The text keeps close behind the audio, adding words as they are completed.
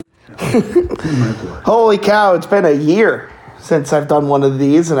Holy cow, it's been a year since I've done one of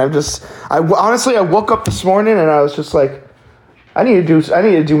these, and honestly, I woke up this morning and I was just like, I need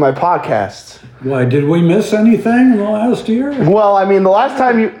to do my podcast. Why, did we miss anything in the last year? Well, I mean, the last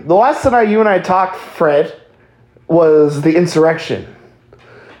time you and I talked, Fred, was the insurrection.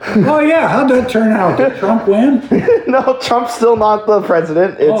 Oh yeah, how'd that turn out? Did Trump win? No, Trump's still not the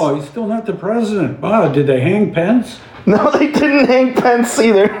president. He's still not the president. Wow, did they hang Pence? No, they didn't hang Pence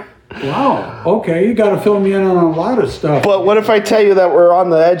either. Wow. Okay, you got to fill me in on a lot of stuff. But what if I tell you that we're on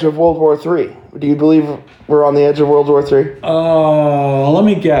the edge of World War III? Do you believe we're on the edge of World War III? Let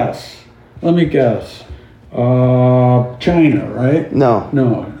me guess. China, right? No.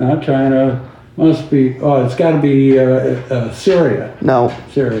 No, not China. Must be. Oh, it's got to be Syria. No.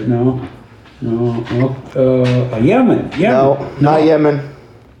 Syria. No. Yemen. No, not Yemen.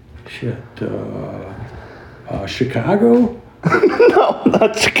 Shit. Chicago. No,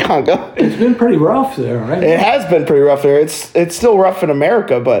 not Chicago. It's been pretty rough there, right? It has been pretty rough there. It's still rough in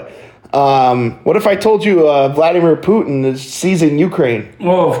America, but what if I told you Vladimir Putin is seizing Ukraine?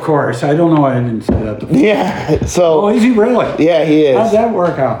 Oh, of course. I don't know why I didn't say that before. Yeah. So. Oh, is he really? Yeah, he is. How'd that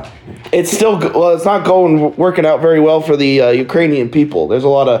work out? It's still it's not working out very well for the Ukrainian people. There's a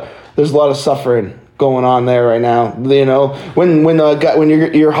lot of suffering going on there right now. You know, when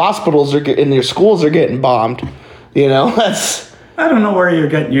your hospitals and your schools are getting bombed. You know, that's... I don't know where you're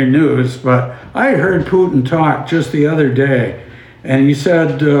getting your news, but I heard Putin talk just the other day, and he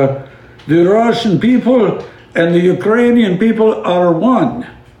said, the Russian people and the Ukrainian people are one.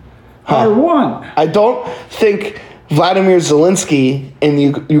 Are one. I don't think Vladimir Zelensky and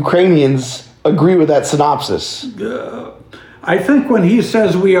the Ukrainians agree with that synopsis. I think when he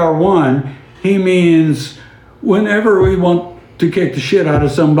says we are one, he means whenever we want to kick the shit out of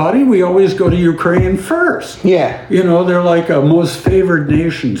somebody, we always go to Ukraine first. Yeah. You know, they're like a most favored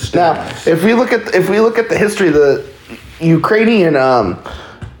nation status. Now, if we look at the history of the Ukrainian,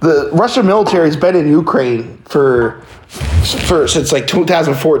 the Russian military's been in Ukraine since like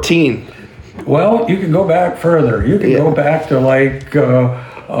 2014. Well, you can go back further. You can go back to like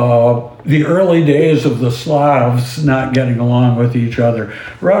the early days of the Slavs not getting along with each other.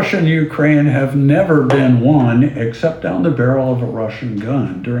 Russia and Ukraine have never been one except down the barrel of a Russian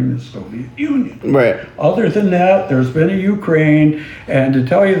gun during the Soviet Union. Right. Other than that, there's been a Ukraine, and to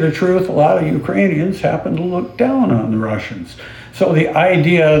tell you the truth, a lot of Ukrainians happen to look down on the Russians. So the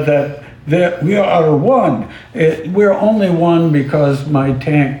idea that we are one, we're only one because my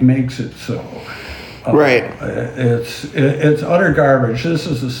tank makes it so. Right. It's utter garbage. This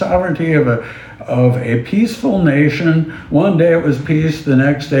is the sovereignty of a peaceful nation. One day it was peace, the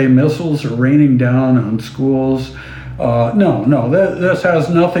next day missiles are raining down on schools. This has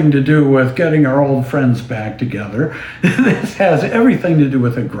nothing to do with getting our old friends back together. This has everything to do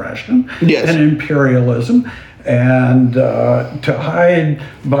with aggression and imperialism. And to hide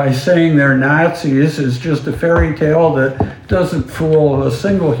by saying they're Nazis is just a fairy tale that doesn't fool a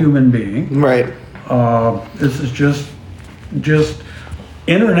single human being. Right. This is just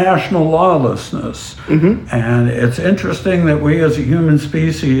international lawlessness. Mm-hmm. And it's interesting that we as a human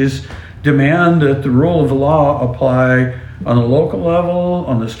species demand that the rule of law apply on the local level,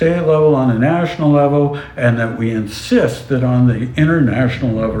 on the state level, on the national level, and that we insist that on the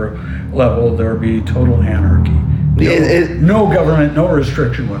international level there be total anarchy. No government, no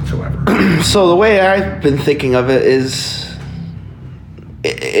restriction whatsoever. So the way I've been thinking of it is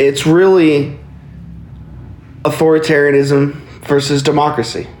it's really authoritarianism versus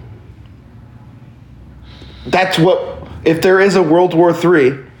democracy. That's what, if there is a World War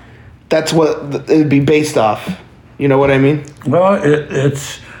III, that's what it'd be based off. You know what I mean? Well,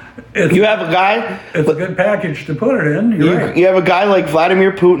 it's you have a guy. It's a good package to put it in. You have a guy like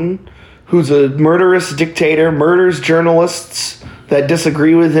Vladimir Putin, who's a murderous dictator, murders journalists that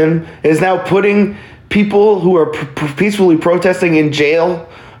disagree with him, is now putting people who are peacefully protesting in jail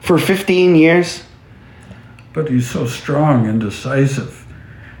for 15 years. But he's so strong and decisive,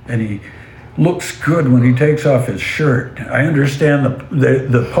 and he looks good when he takes off his shirt. I understand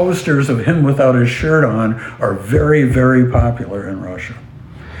the posters of him without his shirt on are very, very popular in Russia.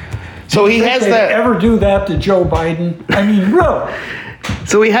 So he has that. Ever do that to Joe Biden? I mean, really?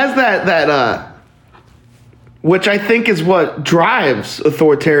 So he has that which I think is what drives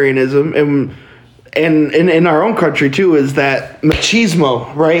authoritarianism and in our own country too, is that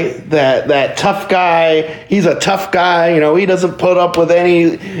machismo, right? That tough guy. He's a tough guy. You know, he doesn't put up with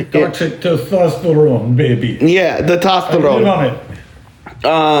any toxic testosterone, baby. Yeah, the testosterone.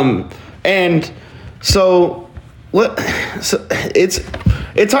 On it. And so it's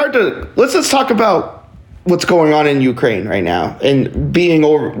hard to let's just talk about what's going on in Ukraine right now and being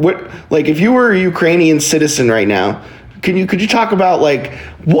over what, like, if you were a Ukrainian citizen right now, could you talk about like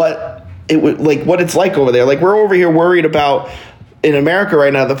what it would, like what it's like over there? Like, we're over here worried about in America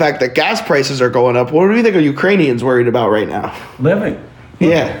right now the fact that gas prices are going up. What do you think are Ukrainians worried about right now? Living.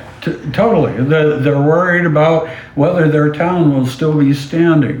 Yeah. Totally. They're worried about whether their town will still be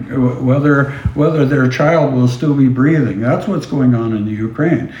standing, whether their child will still be breathing. That's what's going on in the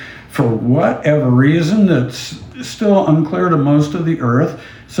Ukraine. For whatever reason that's still unclear to most of the earth,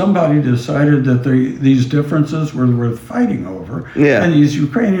 somebody decided that these differences were worth fighting over, and these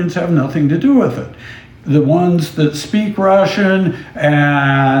Ukrainians have nothing to do with it. The ones that speak Russian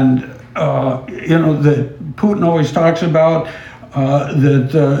and, that Putin always talks about,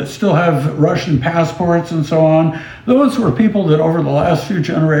 that still have Russian passports and so on. Those were people that over the last few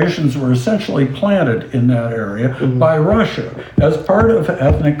generations were essentially planted in that area by Russia as part of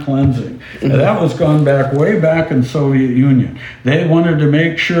ethnic cleansing. And that was gone back way back in Soviet Union. They wanted to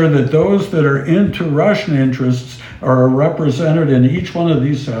make sure that those that are into Russian interests are represented in each one of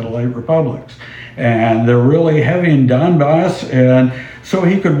these satellite republics. And they're really heavy in Donbass, and so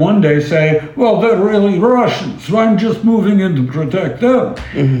he could one day say, well, they're really Russians, so I'm just moving in to protect them.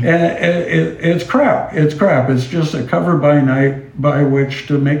 And it's crap. It's crap. It's just a cover by night by which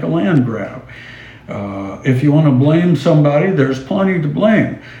to make a land grab. If you want to blame somebody, there's plenty to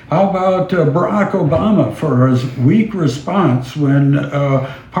blame. How about Barack Obama for his weak response when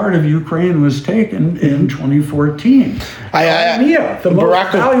part of Ukraine was taken in 2014? Crimea, the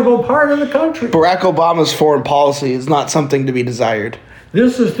most valuable part of the country. Barack Obama's foreign policy is not something to be desired.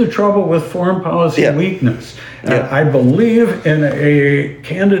 This is the trouble with foreign policy weakness. I believe in a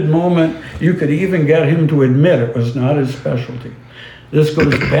candid moment, you could even get him to admit it was not his specialty. This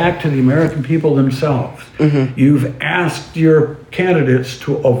goes back to the American people themselves. You've asked your candidates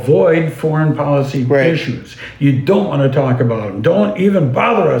to avoid foreign policy issues. You don't want to talk about them. Don't even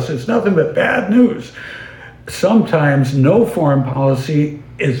bother us. It's nothing but bad news. Sometimes no foreign policy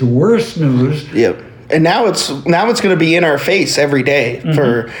is worse news. Yep. And now it's going to be in our face every day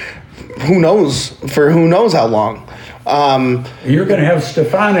for who knows how long. You're going to have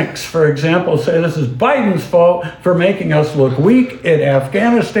Stefanik, for example, say this is Biden's fault for making us look weak in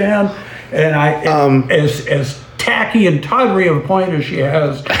Afghanistan. And as tacky and tawdry of a point as she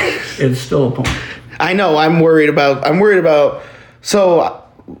has, it's still a point. I know. I'm worried about. So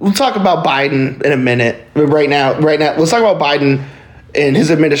we'll talk about Biden in a minute. Right now, let's talk about Biden and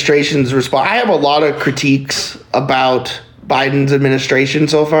his administration's response. I have a lot of critiques about Biden's administration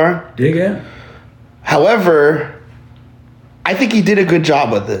so far. Dig in. However, I think he did a good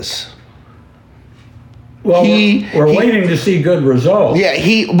job with this. Well, we're waiting to see good results. Yeah,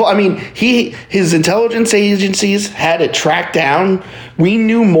 his intelligence agencies had it tracked down. We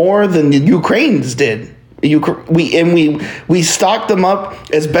knew more than the Ukrainians did. We stocked them up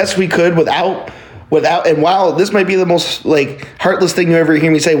as best we could without. And wow, this might be the most like heartless thing you ever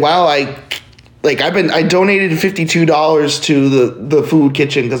hear me say. Wow, I donated $52 to the food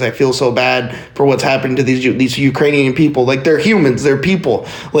kitchen because I feel so bad for what's happened to these Ukrainian people. Like, they're humans, they're people.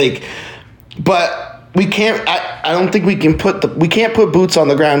 Like, but we can't. I don't think we can we can't put boots on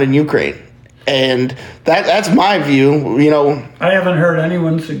the ground in Ukraine, and that's my view. I haven't heard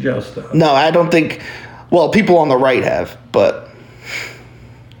anyone suggest that. No, I don't think. Well, people on the right have, but.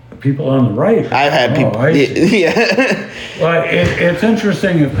 People on the right. I've had people. Yeah. Well, it's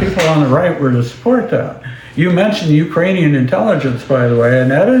interesting if people on the right were to support that. You mentioned Ukrainian intelligence, by the way,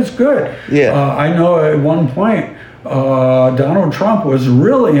 and that is good. Yeah. I know at one point Donald Trump was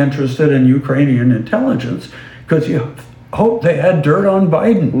really interested in Ukrainian intelligence because you hope they had dirt on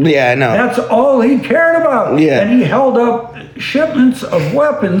Biden. Yeah, I know. That's all he cared about. Yeah. And he held up shipments of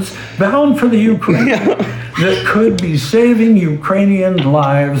weapons bound for the Ukraine that could be saving Ukrainian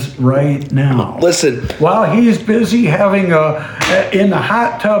lives right now. Listen. While he's busy having in the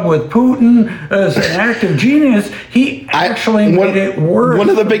hot tub with Putin as an act of genius, he actually made it worse. One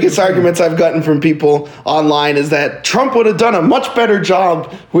of the biggest arguments I've gotten from people online is that Trump would have done a much better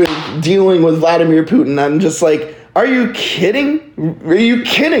job with dealing with Vladimir Putin. I'm just like, are you kidding? Are you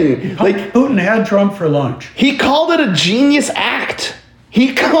kidding? Like, Putin had Trump for lunch. He called it a genius act.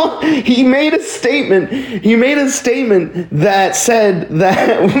 He made a statement. He made a statement that said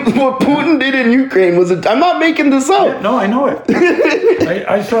that what Putin did in Ukraine was I'm not making this up. No, I know it.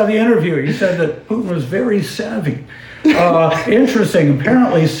 I saw the interview. He said that Putin was very savvy. Interesting.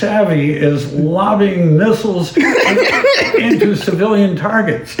 Apparently, savvy is lobbing missiles into civilian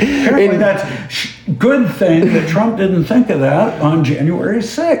targets. Apparently, that's a good thing that Trump didn't think of that on January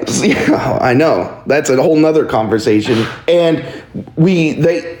 6th. Yeah, I know. That's a whole nother conversation. And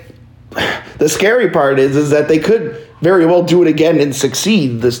The scary part is that they could very well do it again and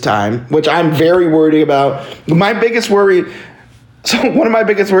succeed this time, which I'm very worried about. My biggest worry, so one of my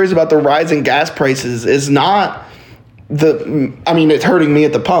biggest worries about the rise in gas prices is not it's hurting me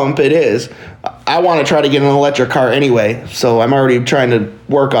at the pump. It is. I want to try to get an electric car anyway, so I'm already trying to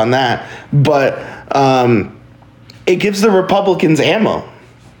work on that. But it gives the Republicans ammo.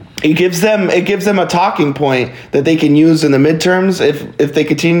 It gives them a talking point that they can use in the midterms if they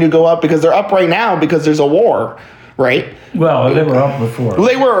continue to go up, because they're up right now because there's a war, right? Well, they were up before.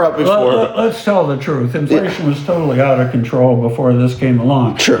 They were up before. Let's tell the truth. Inflation was totally out of control before this came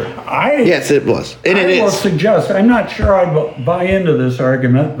along. Sure. Yes, it was. And it is. I will suggest, I'm not sure I'd buy into this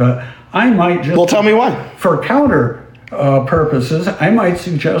argument, but I might just... Well, tell me why. For counter purposes, I might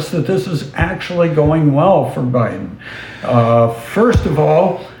suggest that this is actually going well for Biden. First of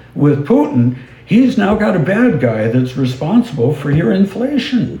all, with Putin, he's now got a bad guy that's responsible for your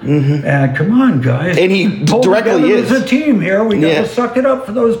inflation. Mm-hmm. And come on, guys. And he directly is. As a team here, we got to suck it up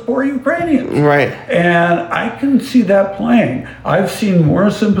for those poor Ukrainians. Right. And I can see that playing. I've seen more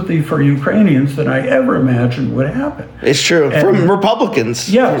sympathy for Ukrainians than I ever imagined would happen. It's true. From Republicans.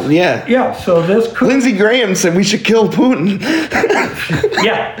 Yes. Yeah. Yeah. So this could... Lindsey Graham said we should kill Putin.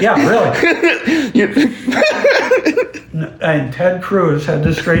 Really. And Ted Cruz had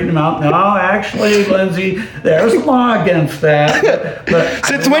to straighten him out. No, actually, Lindsey, there's a law against that. But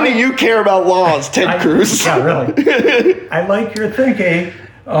since when do you care about laws, Ted Cruz? Yeah, really. I like your thinking.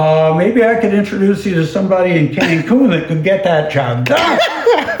 Maybe I could introduce you to somebody in Cancun that could get that job done.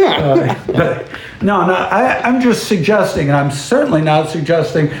 I'm just suggesting, and I'm certainly not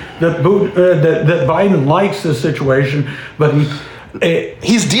suggesting that that Biden likes the situation, but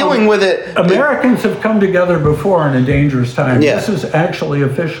he's dealing with it. Americans have come together before in a dangerous time. Yeah. This is actually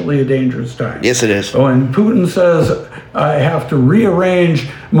officially a dangerous time. Yes, it is. When Putin says, I have to rearrange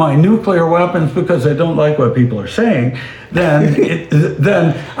my nuclear weapons because I don't like what people are saying,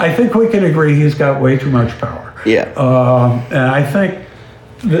 then I think we can agree he's got way too much power. Yeah. And I think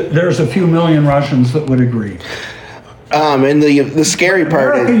there's a few million Russians that would agree. And the scary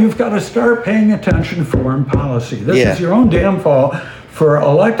part America, is... you've got to start paying attention to foreign policy. This is your own damn fault for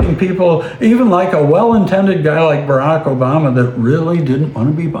electing people, even like a well-intended guy like Barack Obama that really didn't want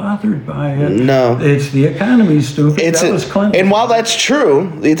to be bothered by it. No. It's the economy, stupid. That was Clinton. And while that's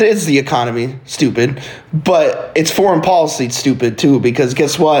true, it is the economy, stupid, but it's foreign policy stupid too, because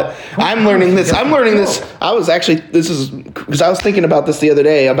guess what? I'm learning this. I was actually, because I was thinking about this the other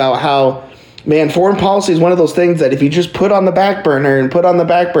day about how, man, foreign policy is one of those things that if you just put on the back burner and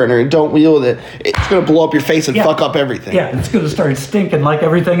don't deal with it, it's going to blow up your face and fuck up everything. Yeah, it's going to start stinking like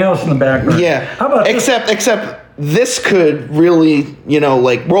everything else in the back burner. Yeah. How about except this could really,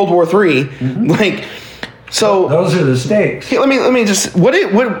 like World War III, so those are the stakes. Let me just what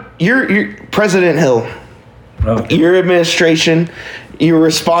your President Hill, your administration, you're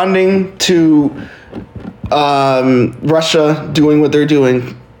responding to Russia doing what they're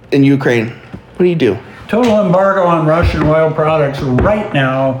doing in Ukraine. What do you do? Total embargo on Russian oil products right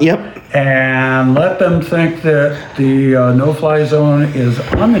now. Yep. And let them think that the no-fly zone is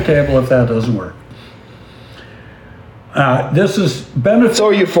on the table if that doesn't work. This is benefit. So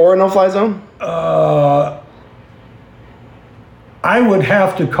are you for a no-fly zone? I would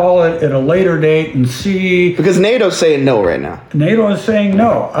have to call it at a later date and see. Because NATO's saying no right now. NATO is saying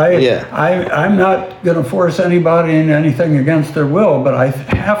no. I'm not going to force anybody into anything against their will, but I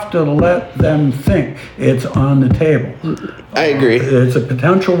have to let them think it's on the table. I agree. It's a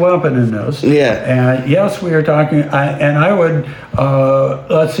potential weapon in this. Yeah. And yes, we are talking, I would,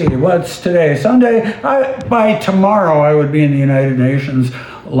 let's see, what's today? Sunday? By tomorrow, I would be in the United Nations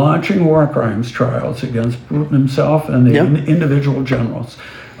launching war crimes trials against Putin himself and the individual generals.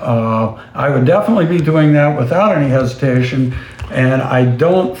 I would definitely be doing that without any hesitation, and I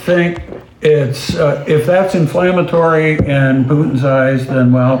don't think it's, if that's inflammatory in Putin's eyes,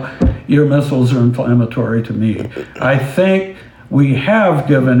 then, well, your missiles are inflammatory to me. I think we have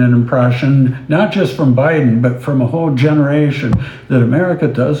given an impression, not just from Biden, but from a whole generation, that America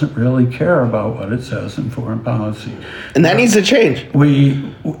doesn't really care about what it says in foreign policy. And that needs to change.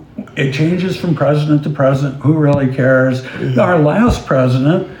 It changes from president to president. Who really cares? Mm-hmm. Our last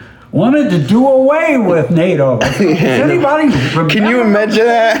president wanted to do away with NATO. Does anybody remember? Can you imagine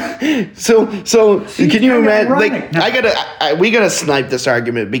that? So can you imagine? We gotta snipe this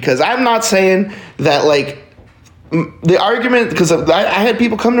argument, because I'm not saying that the argument, because I had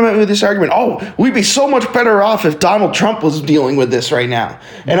people come to me with this argument, oh, we'd be so much better off if Donald Trump was dealing with this right now.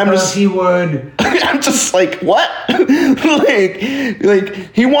 And he would. I'm just like, what? like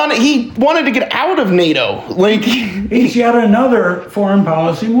he wanted to get out of NATO. Like, he's yet another foreign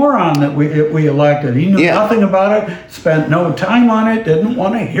policy moron that we elected. He knew nothing about it, spent no time on it, didn't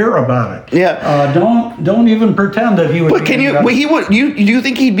want to hear about it. Yeah. Don't even pretend that he would. But do you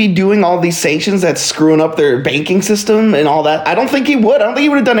think he'd be doing all these sanctions that's screwing up their banking system and all that? I don't think he would. I don't think he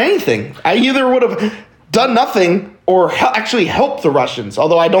would have done anything. I either would have done nothing or actually helped the Russians,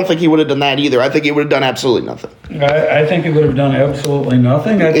 although I don't think he would have done that either. I think he would have done absolutely nothing. I think he would have done absolutely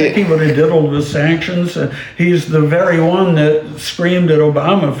nothing. I think he would have diddled with sanctions. He's the very one that screamed at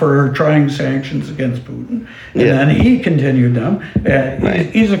Obama for trying sanctions against Putin. And then he continued them.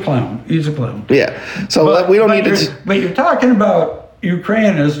 He's a clown. He's a clown. Yeah. So we don't need to... But you're talking about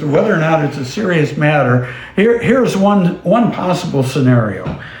Ukraine as to whether or not it's a serious matter. Here's one possible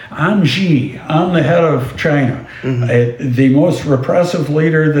scenario. I'm Xi. I'm the head of China, the most repressive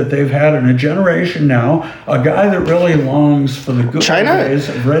leader that they've had in a generation now, a guy that really longs for the good old days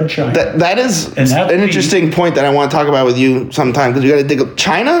of Red China. That is an interesting point that I want to talk about with you sometime, because you got to dig up.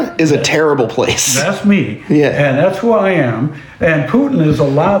 China is a terrible place. That's me. Yeah. And that's who I am. And Putin is a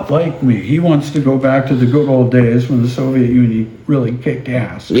lot like me. He wants to go back to the good old days when the Soviet Union really kicked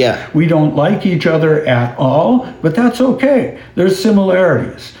ass. Yeah. We don't like each other at all, but that's okay. There's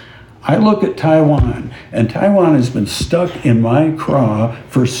similarities. I look at Taiwan, and Taiwan has been stuck in my craw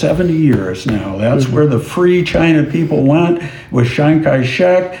for 70 years now. That's where the free China people went with Chiang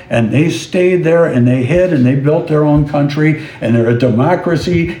Kai-shek, and they stayed there, and they hid, and they built their own country, and they're a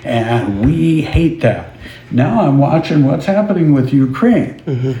democracy, and we hate that. Now I'm watching what's happening with Ukraine,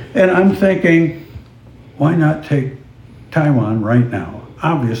 and I'm thinking, why not take Taiwan right now?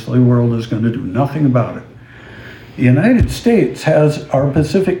 Obviously, the world is going to do nothing about it. The United States has our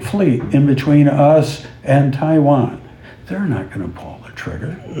Pacific Fleet in between us and Taiwan. They're not going to pull the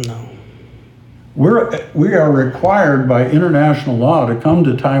trigger. No. We are required by international law to come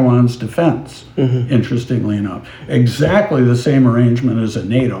to Taiwan's defense, interestingly enough. Exactly the same arrangement as a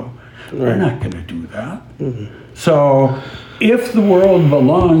NATO. Right. We're not going to do that. So if the world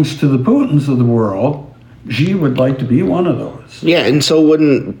belongs to the Putins of the world, Xi would like to be one of those. Yeah, and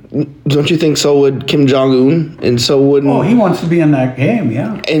don't you think so would Kim Jong-un? And so wouldn't... Oh, he wants to be in that game,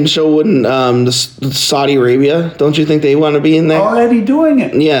 yeah. And so wouldn't the Saudi Arabia? Don't you think they want to be in there? Already doing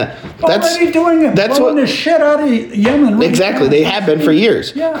it. Yeah. Doing it. That's blowing the shit out of Yemen. Right exactly. now. They have been for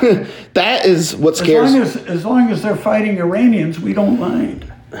years. Yeah. That is what scares... As long as they're fighting Iranians, we don't mind.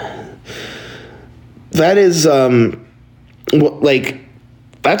 That is,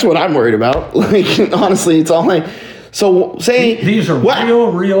 that's what I'm worried about. Like, honestly, it's all like... So, say... These are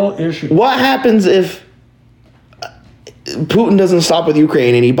real issues. What happens if Putin doesn't stop with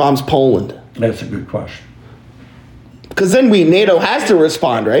Ukraine and he bombs Poland? That's a good question. Because then NATO has to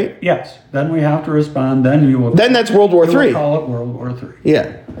respond, right? Yes. Then we have to respond. Then that's World War III. Call it World War III.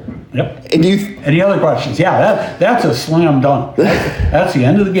 Yeah. Yep. And any other questions? Yeah, that's a slam dunk. That's the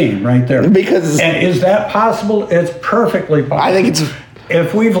end of the game right there. And is that possible? It's perfectly possible. I think it's...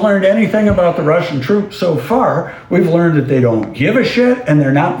 If we've learned anything about the Russian troops so far, we've learned that they don't give a shit and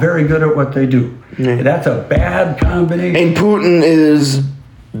they're not very good at what they do. That's a bad combination. And Putin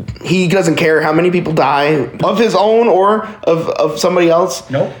he doesn't care how many people die of his own or of somebody else.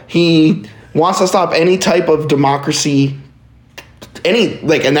 Nope. He wants to stop any type of democracy, and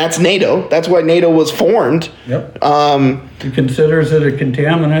that's NATO. That's why NATO was formed. Yep. He considers it a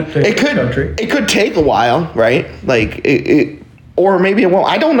contaminant to the country. It could take a while, right? Like or maybe it won't.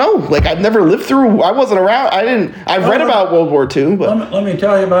 I don't know. Like, I've never lived through. I wasn't around. I've read about World War II, but let me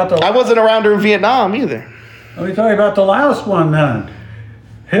tell you about I wasn't around during Vietnam either. Let me tell you about the last one then.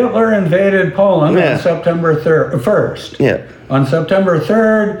 Hitler invaded Poland on September 1st. Yeah. On September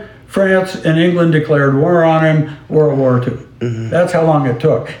 3rd, France and England declared war on him, World War II. That's how long it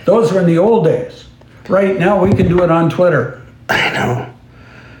took. Those were in the old days. Right now, we can do it on Twitter. I know.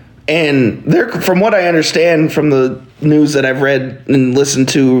 And from what I understand from the news that I've read and listened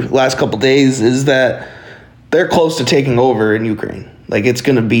to last couple days, is that they're close to taking over in Ukraine. Like, it's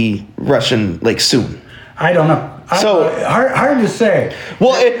going to be Russian, soon. I don't know. Hard to say.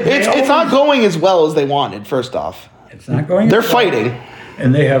 Well, it's not going as well as they wanted. First off, it's not going. They're fighting,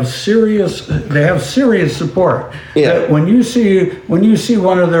 and they have serious support. Yeah. When you see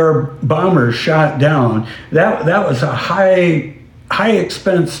one of their bombers shot down, that was a high high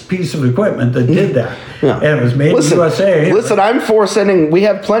expense piece of equipment that did that. Yeah. And it was made in USA. Listen, I'm for sending. We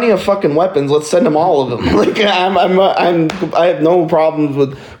have plenty of fucking weapons. Let's send them all of them. Like I have no problems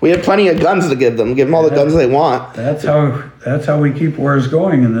with. We have plenty of guns to give them. Give them all the guns they want. That's how we keep wars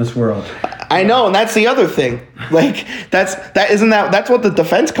going in this world. I know, and that's the other thing. Like that's what the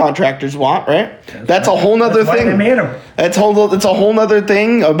defense contractors want, right? That's a whole nother thing. They made them. It's a whole nother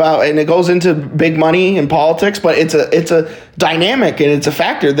thing about, and it goes into big money and politics, but it's a dynamic and it's a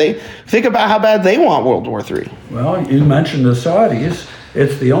factor. They think about how bad they want World War III. Well, you mentioned the Saudis.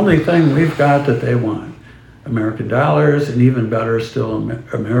 It's the only thing we've got that they want. American dollars, and even better still,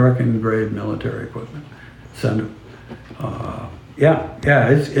 American-grade military equipment. Send them.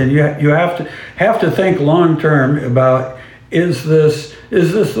 And you have to think long term about is this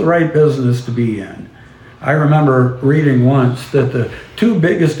the right business to be in? I remember reading once that the two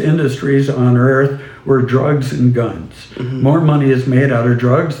biggest industries on earth were drugs and guns. Mm-hmm. More money is made out of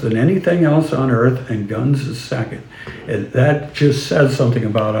drugs than anything else on earth, and guns is second. And that just says something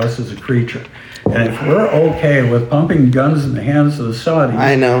about us as a creature. And if we're okay with pumping guns in the hands of the Saudis,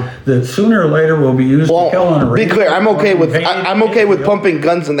 I know that sooner or later will be used to kill on a Be clear, I'm okay with pumping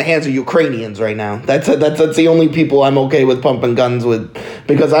guns in the hands of Ukrainians right now. That's the only people I'm okay with pumping guns with,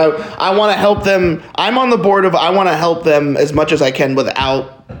 because I want to help them. I'm on the board of I want to help them as much as I can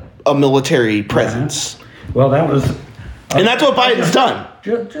without a military presence. Well, that was, and that's what Biden's done.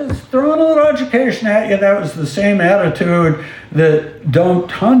 Just throwing a little education at you. That was the same attitude that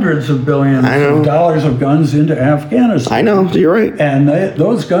dumped hundreds of billions of dollars of guns into Afghanistan. I know, you're right. And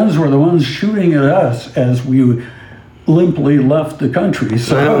those guns were the ones shooting at us as we limply left the country.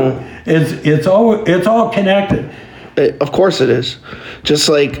 So it's all connected. Of course it is. Just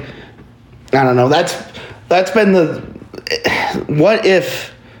like, I don't know. That's been the. What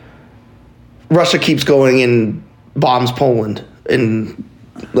if Russia keeps going and bombs Poland? And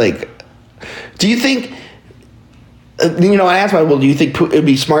like, do you think, I asked myself, well, do you think it'd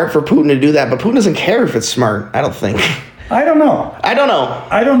be smart for Putin to do that? But Putin doesn't care if it's smart, I don't think. I don't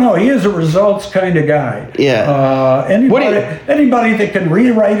know. He is a results kind of guy. Yeah. Anybody that can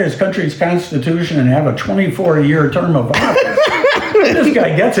rewrite his country's constitution and have a 24-year term of office, this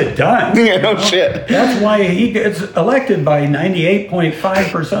guy gets it done. Yeah, no shit. That's why he gets elected by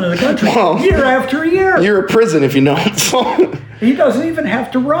 98.5% of the country, year after year. You're a prison if you know it. So. He doesn't even have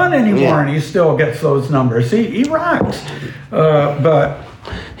to run anymore, and he still gets those numbers. He rocks. But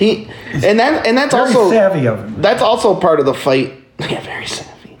that's also savvy of him. That's also part of the fight. Yeah, very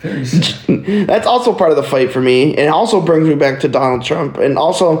savvy. Very savvy. That's also part of the fight for me, and it also brings me back to Donald Trump. And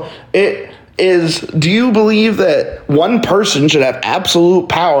also, do you believe that one person should have absolute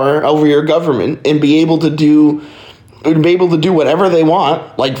power over your government and be able to do whatever they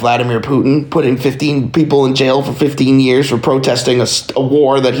want, like Vladimir Putin putting 15 people in jail for 15 years for protesting a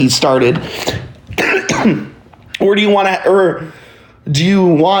war that he started? Or do you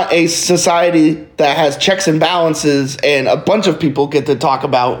want a society that has checks and balances and a bunch of people get to talk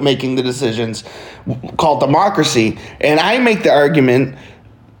about making the decisions, called democracy? And I make the argument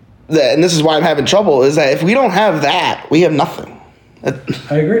that, and this is why I'm having trouble, is that if we don't have that, we have nothing.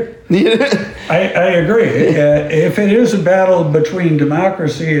 I agree. I agree. If it is a battle between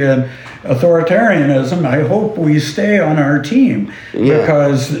democracy and authoritarianism, I hope we stay on our team,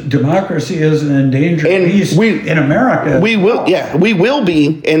 because democracy is an endangered beast in America. We will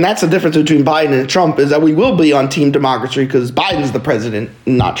be, and that's the difference between Biden and Trump, is that we will be on team democracy because Biden's the president,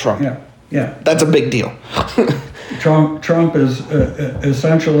 not Trump. Yeah. That's a big deal. Trump is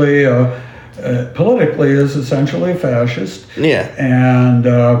essentially politically is essentially fascist. Yeah. And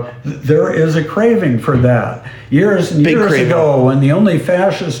there is a craving for that. Years and years ago, when the only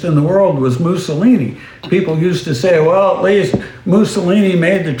fascist in the world was Mussolini, people used to say, well, at least Mussolini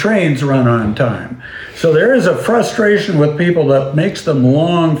made the trains run on time. So there is a frustration with people that makes them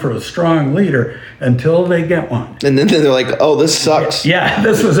long for a strong leader until they get one. And then they're like, oh, this sucks. Yeah,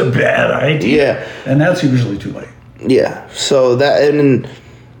 this was a bad idea. Yeah. And that's usually too late. Yeah. So that, and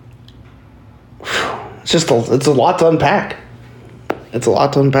it's a lot to unpack. It's a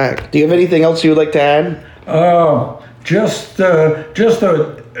lot to unpack. Do you have anything else you would like to add?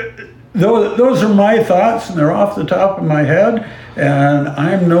 Those are my thoughts, and they're off the top of my head, and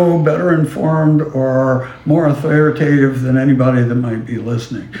I'm no better informed or more authoritative than anybody that might be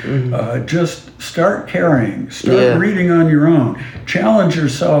listening. Mm-hmm. Just start caring, reading on your own, challenge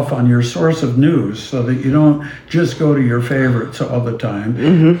yourself on your source of news so that you don't just go to your favorites all the time,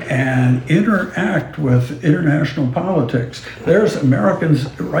 and interact with international politics. There's Americans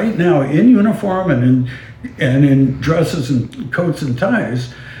right now in uniform and in dresses and coats and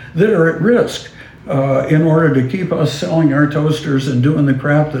ties that are at risk in order to keep us selling our toasters and doing the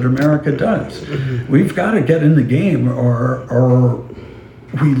crap that America does. We've got to get in the game or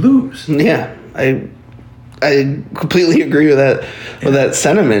we lose. Yeah, I completely agree with that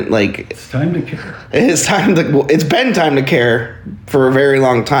sentiment. Like, it's time to care. It's been time to care for a very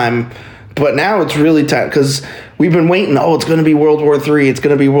long time, but now it's really time, because we've been waiting. Oh, it's going to be World War III. It's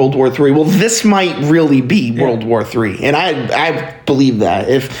going to be World War III. Well, this might really be World War III, and I believe that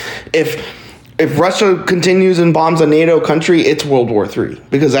if Russia continues and bombs a NATO country, it's World War III,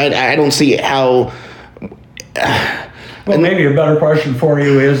 because I don't see how. Well, maybe a better question for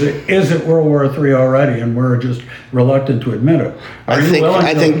you is it World War III already, and we're just reluctant to admit it?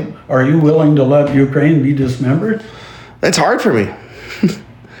 Are you willing to let Ukraine be dismembered? That's hard for me.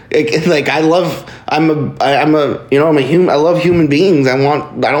 I'm a human. I love human beings. I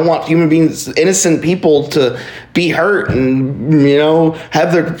don't want human beings, innocent people, to be hurt and,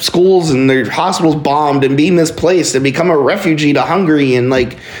 have their schools and their hospitals bombed and be misplaced and become a refugee to Hungary. And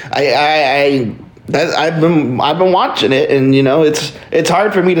I've been watching it, and it's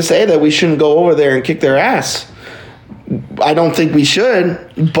hard for me to say that we shouldn't go over there and kick their ass. I don't think we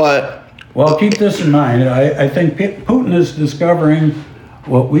should, but keep this in mind. I think Putin is discovering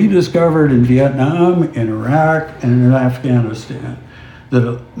what we discovered in Vietnam, in Iraq, and in Afghanistan.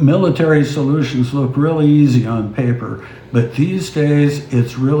 That military solutions look really easy on paper, but these days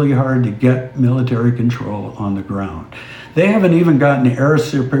it's really hard to get military control on the ground. They haven't even gotten air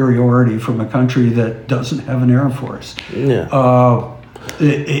superiority from a country that doesn't have an air force. Yeah.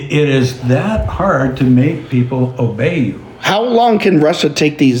 It is that hard to make people obey you. How long can Russia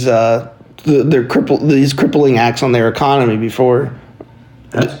take these crippling acts on their economy before?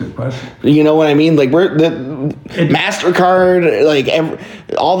 That's a good question. You know what I mean? Like,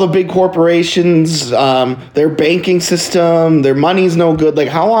 MasterCard, all the big corporations, their banking system, their money's no good. Like,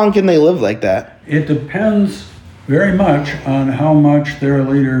 how long can they live like that? It depends very much on how much their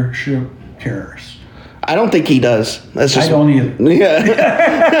leadership cares. I don't think he does. I don't either.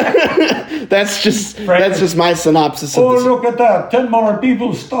 Yeah. That's just my synopsis of this. Look at that. 10 more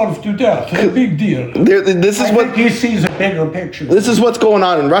people starved to death. A big deal. I think he sees a bigger picture. This is what's going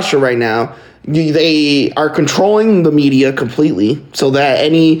on in Russia right now. They are controlling the media completely, so that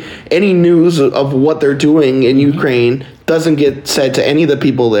any news of what they're doing in Ukraine doesn't get said to any of the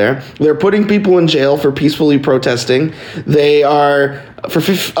people there. They're putting people in jail for peacefully protesting. They are, for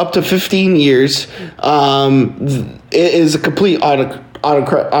up to 15 years. It is a complete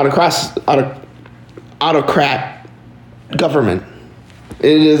autocrat government.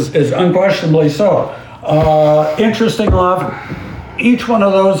 It is. It's unquestionably so. Interesting enough, each one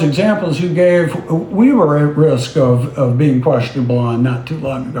of those examples you gave, we were at risk of being questionable on not too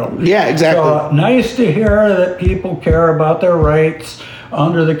long ago. Yeah, exactly. So nice to hear that people care about their rights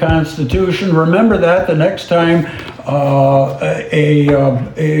under the Constitution. Remember that the next time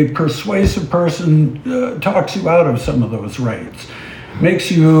a persuasive person talks you out of some of those rights, makes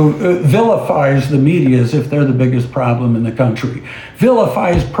you, vilifies the media as if they're the biggest problem in the country,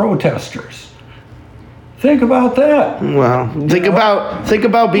 vilifies protesters. Think about that. Well, think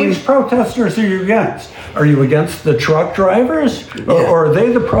about being. Which protesters are you against? Are you against the truck drivers, or are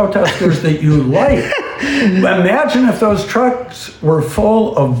they the protesters that you like? Imagine if those trucks were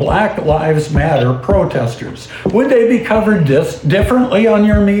full of Black Lives Matter protesters. Would they be covered differently on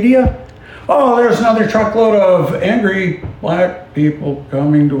your media? Oh, there's another truckload of angry black people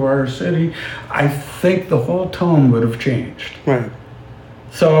coming to our city. I think the whole tone would have changed. Right.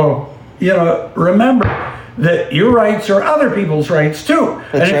 So, remember that your rights are other people's rights too.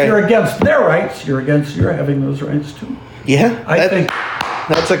 That's and if you're against their rights, you're against your having those rights too. Yeah. I think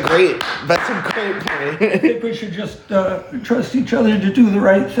that's a great point. I think we should just trust each other to do the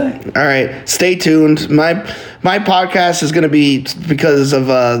right thing. All right, stay tuned. My podcast is going to be because of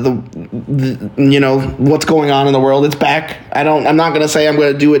what's going on in the world. It's back. I'm not going to say I'm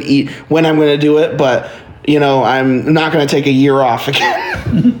going to do it when I'm going to do it, but I'm not going to take a year off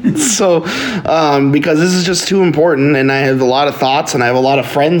again. So, because this is just too important, and I have a lot of thoughts, and I have a lot of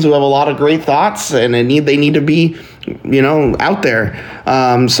friends who have a lot of great thoughts, and they need to be, out there.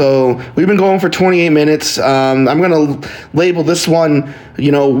 So we've been going for 28 minutes. I'm going to label this one,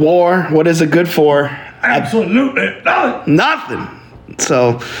 war. What is it good for? Absolutely nothing. Nothing.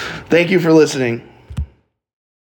 So, thank you for listening.